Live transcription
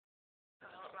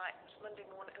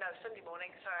Sunday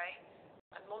morning, sorry.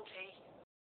 And Monty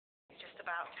is just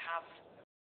about to have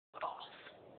a bath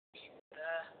in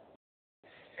the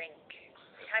sink.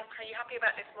 Are you happy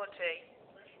about this, Monty?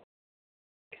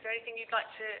 Is there anything you'd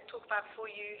like to talk about before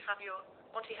you have your...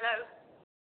 Monty, hello?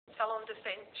 Salon de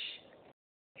Finch.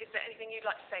 Is there anything you'd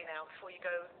like to say now before you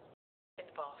go in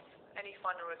the bath? Any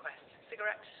final requests?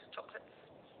 Cigarettes, chocolates,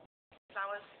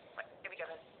 flowers? Right, here we go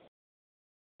then.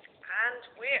 And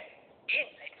we're in,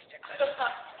 ladies and gentlemen.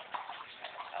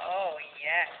 Oh,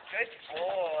 yes, good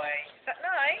boy. Is that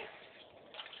nice?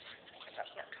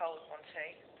 That's not cold,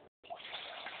 Monty.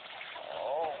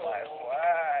 Oh, my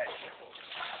word.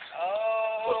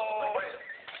 Oh.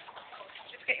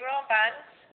 Just get your armband.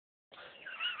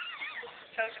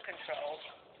 Total control.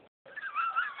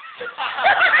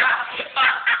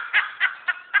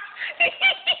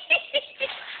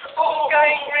 All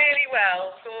going really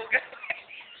well. It's all going.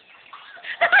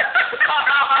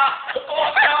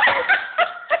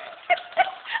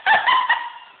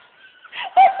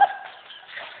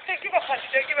 Don't give up, Monty.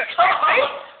 Don't give up.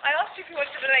 I asked you if you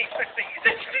wanted to relate to anything. You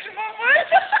said you didn't want one.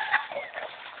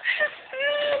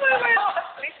 Oh, my word.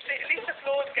 At least the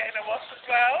floor's getting a wash as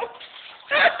well.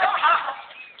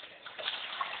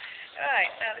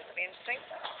 Right, now this will be interesting.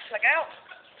 Plug out.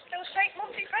 Still shake,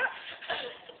 Monty, perhaps?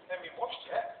 Haven't been washed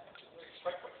yet.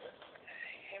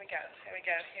 Here we go. Here we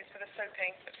go. Here's for the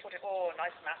soaping. Oh,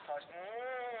 nice massage.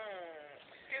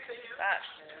 That's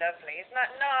lovely. Isn't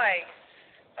that nice?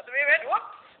 Up the rear end. What?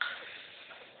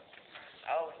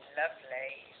 Oh, lovely.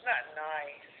 Isn't that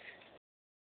nice?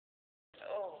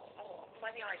 Oh,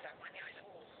 mind the eyes out. Mind the eyes out.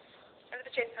 Under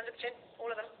the chin. Under the chin.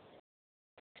 All of them.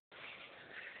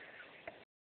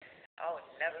 Oh,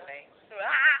 lovely.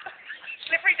 Ah!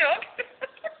 Slippery dog.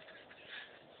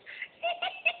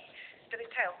 To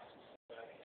his tail.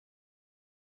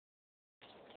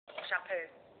 Shampoo.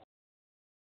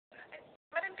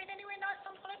 Haven't been anywhere nice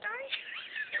on holiday?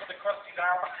 Got the crusties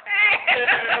out.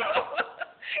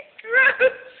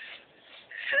 Gross.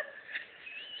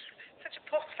 Such a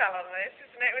posh salon this,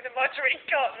 isn't it, with the margarine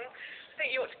carton? I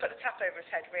think you ought to put the tap over his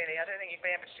head, really. I don't think you'd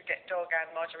be able to get dog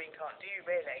and margarine carton, do you,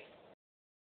 really?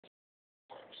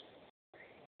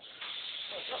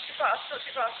 Not too fast, not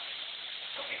too fast.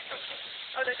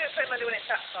 Oh, no, don't put him under when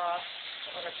it's that far.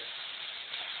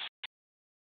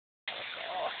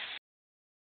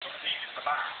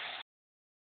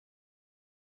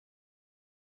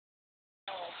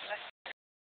 Oh, bless.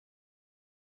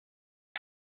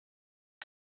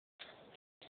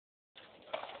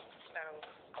 No.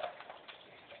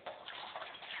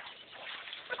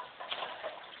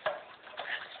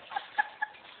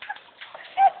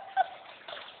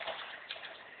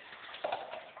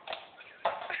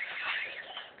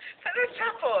 Put the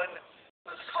tap on.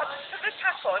 Put the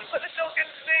tap on. Put the dog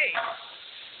underneath.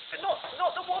 But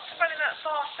not the water running that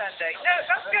fast, Andy. No,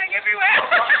 that's going everywhere.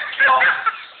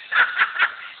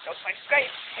 Dog's going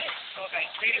great. Dog's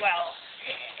going really well.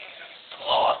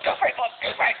 Oh, go for it, Bob.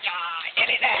 Go for it. Ah, get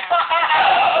it there.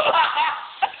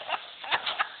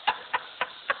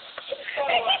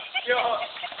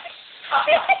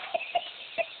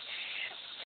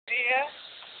 Dear.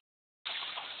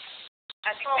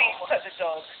 And please put the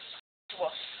dog to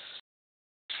wash.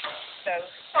 So,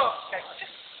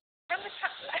 just run the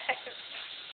tap left.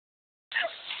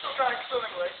 Still going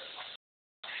swimmingly.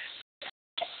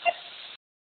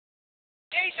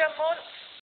 Here you go, Mont.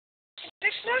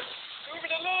 Conditioner.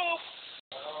 Moving along.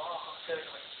 Oh, okay.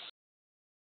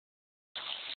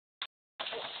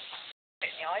 Bit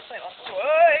in the eyes, don't want to.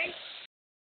 Oi!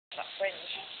 That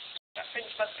fringe. That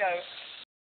fringe must go.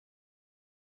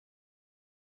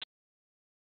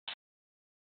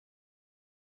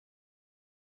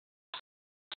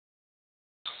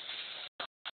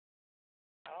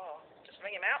 Oh, just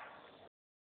wring him out.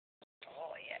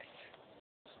 Oh, yes.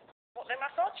 What, no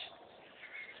massage?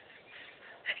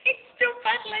 He's still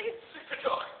paddling.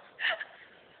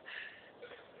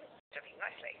 Jumping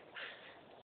nicely.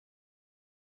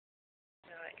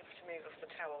 Alright, give us to move off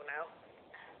the towel now.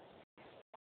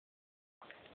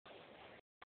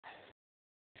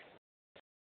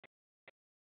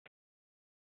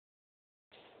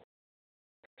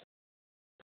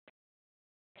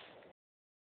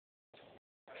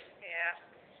 Yeah.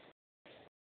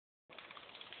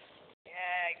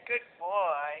 Yeah, good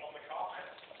boy.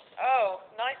 Oh,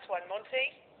 nice one,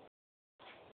 Monty.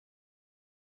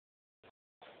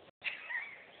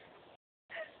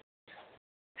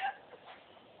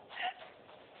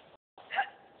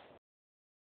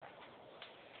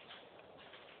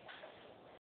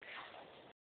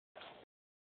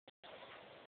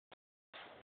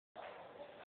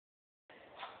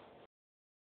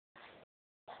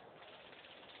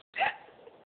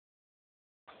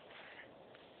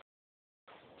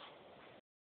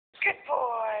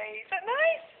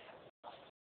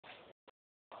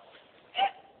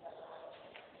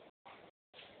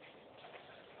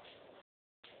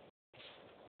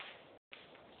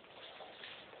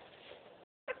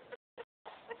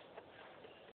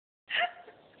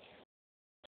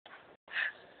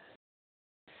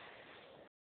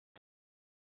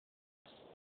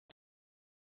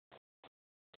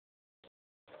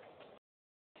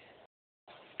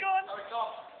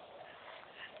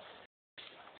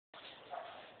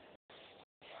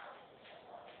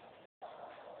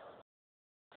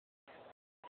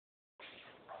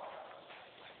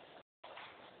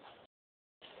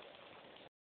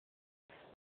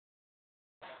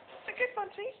 good,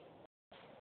 Monty.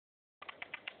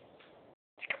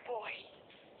 He's a good boy.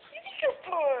 He's a good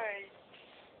boy.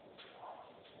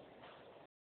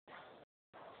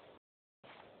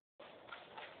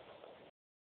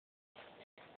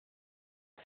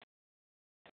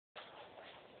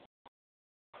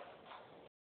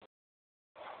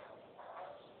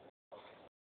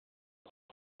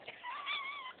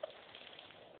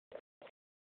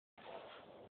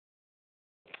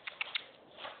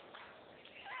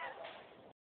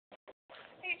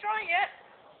 Are you dry yet?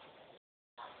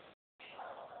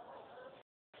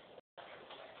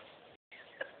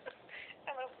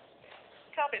 Hello.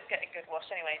 Carpets get a good wash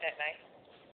anyway, don't they?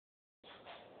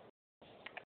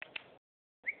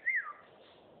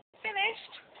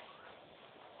 Finished?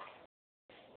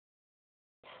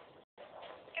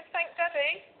 Just thank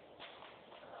Daddy.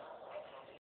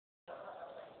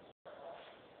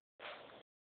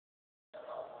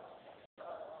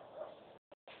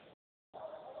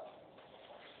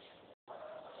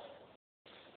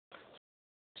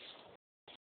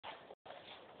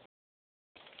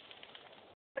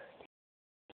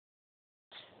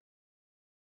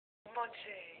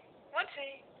 Monty.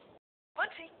 Monty.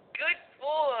 Monty. Good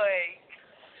boy.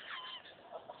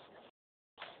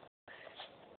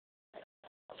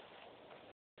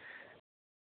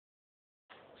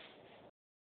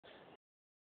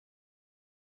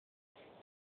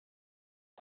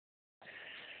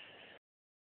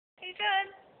 You done?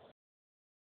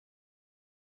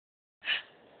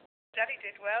 Daddy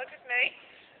did well, didn't he?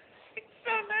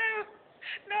 Oh no,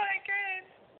 not again.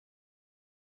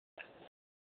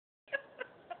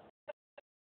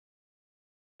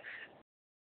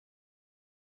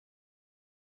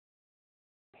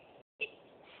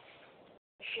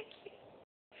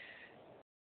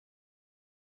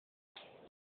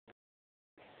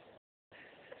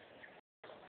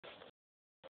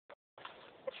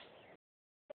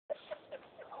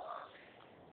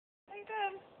 Are you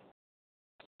done?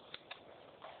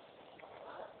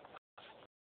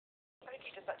 I think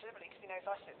he does that deliberately because he knows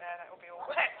I sit there and it will be all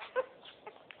wet.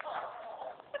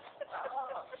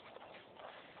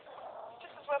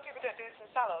 Just as well people don't do this in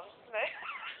salons, isn't it?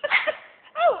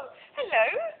 Oh, hello.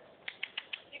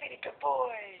 You've been a good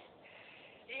boy.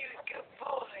 You're a good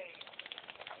boy.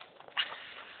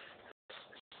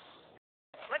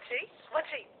 Monty,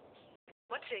 Monty,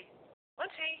 Monty,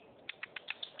 Monty,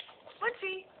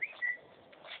 Monty.